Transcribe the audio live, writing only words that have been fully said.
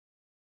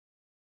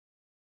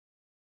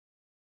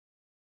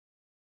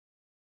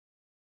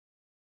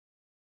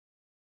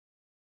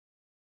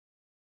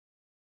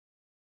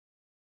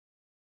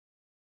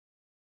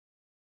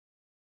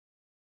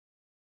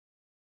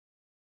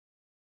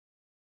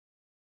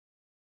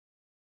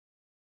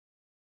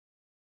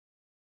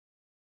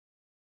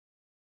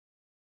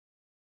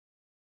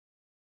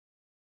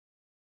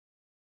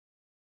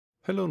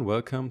Hello and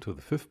welcome to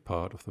the fifth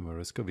part of the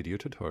MARISCO video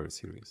tutorial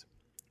series.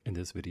 In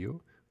this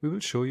video, we will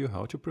show you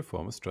how to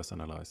perform a stress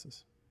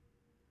analysis.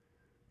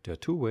 There are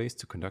two ways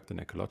to conduct an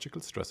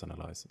ecological stress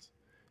analysis.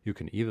 You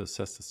can either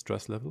assess the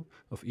stress level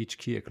of each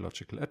key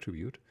ecological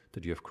attribute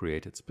that you have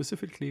created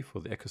specifically for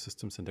the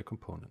ecosystems and their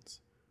components.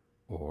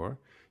 Or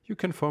you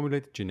can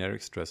formulate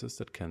generic stresses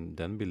that can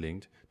then be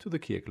linked to the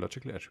key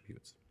ecological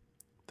attributes.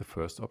 The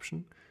first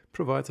option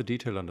provides a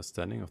detailed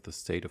understanding of the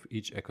state of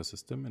each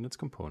ecosystem and its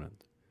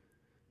component,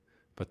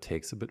 but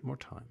takes a bit more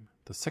time.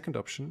 The second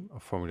option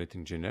of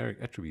formulating generic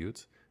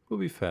attributes will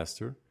be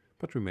faster,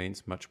 but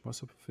remains much more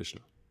superficial.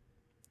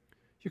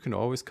 You can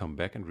always come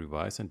back and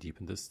revise and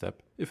deepen this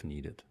step if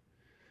needed.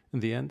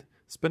 In the end,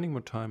 spending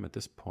more time at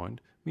this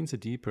point means a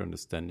deeper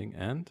understanding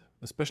and,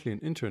 especially in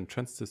inter- and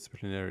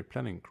transdisciplinary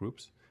planning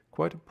groups,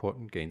 quite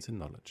important gains in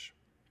knowledge.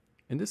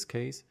 In this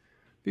case,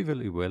 we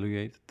will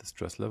evaluate the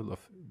stress level of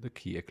the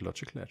key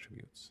ecological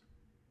attributes.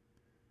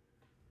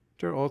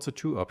 There are also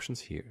two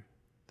options here: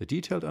 the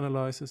detailed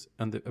analysis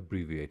and the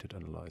abbreviated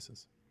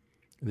analysis.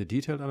 In the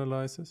detailed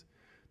analysis,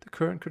 the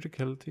current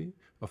criticality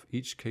of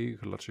each key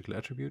ecological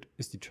attribute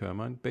is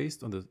determined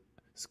based on the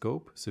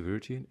scope,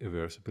 severity, and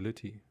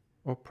irreversibility,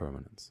 or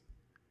permanence.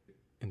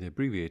 In the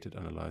abbreviated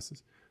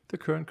analysis, the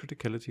current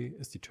criticality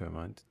is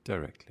determined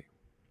directly.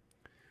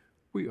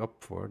 We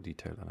opt for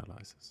detailed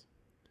analysis.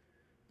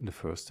 In the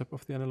first step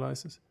of the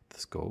analysis, the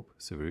scope,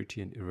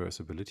 severity, and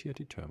irreversibility are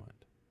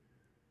determined.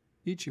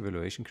 Each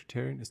evaluation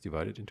criterion is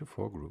divided into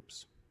 4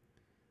 groups.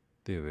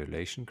 The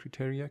evaluation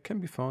criteria can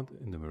be found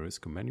in the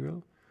MARISCO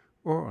manual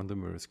or on the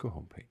MARISCO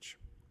homepage.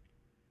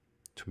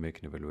 To make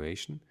an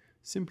evaluation,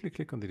 simply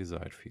click on the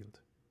desired field.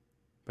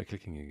 By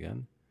clicking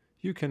again,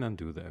 you can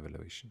undo the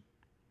evaluation.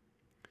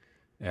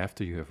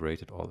 After you have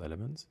rated all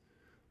elements,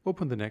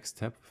 open the next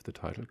tab with the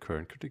title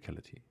Current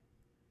Criticality.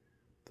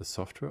 The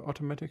software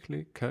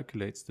automatically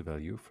calculates the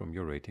value from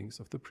your ratings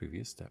of the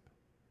previous step.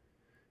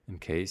 In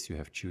case you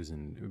have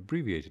chosen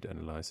abbreviated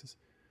analysis,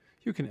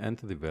 you can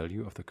enter the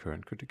value of the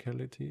current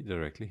criticality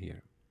directly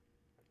here.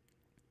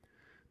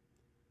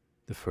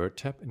 The third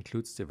tab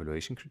includes the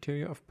evaluation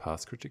criteria of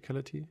past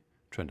criticality,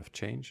 trend of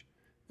change,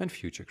 and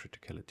future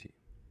criticality.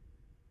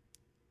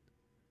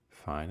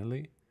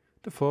 Finally,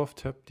 the fourth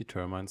tab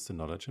determines the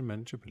knowledge and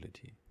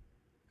manageability.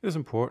 It is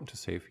important to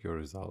save your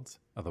results,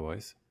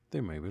 otherwise they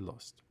may be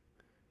lost.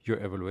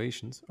 Your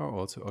evaluations are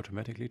also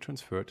automatically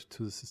transferred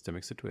to the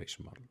systemic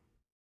situation model.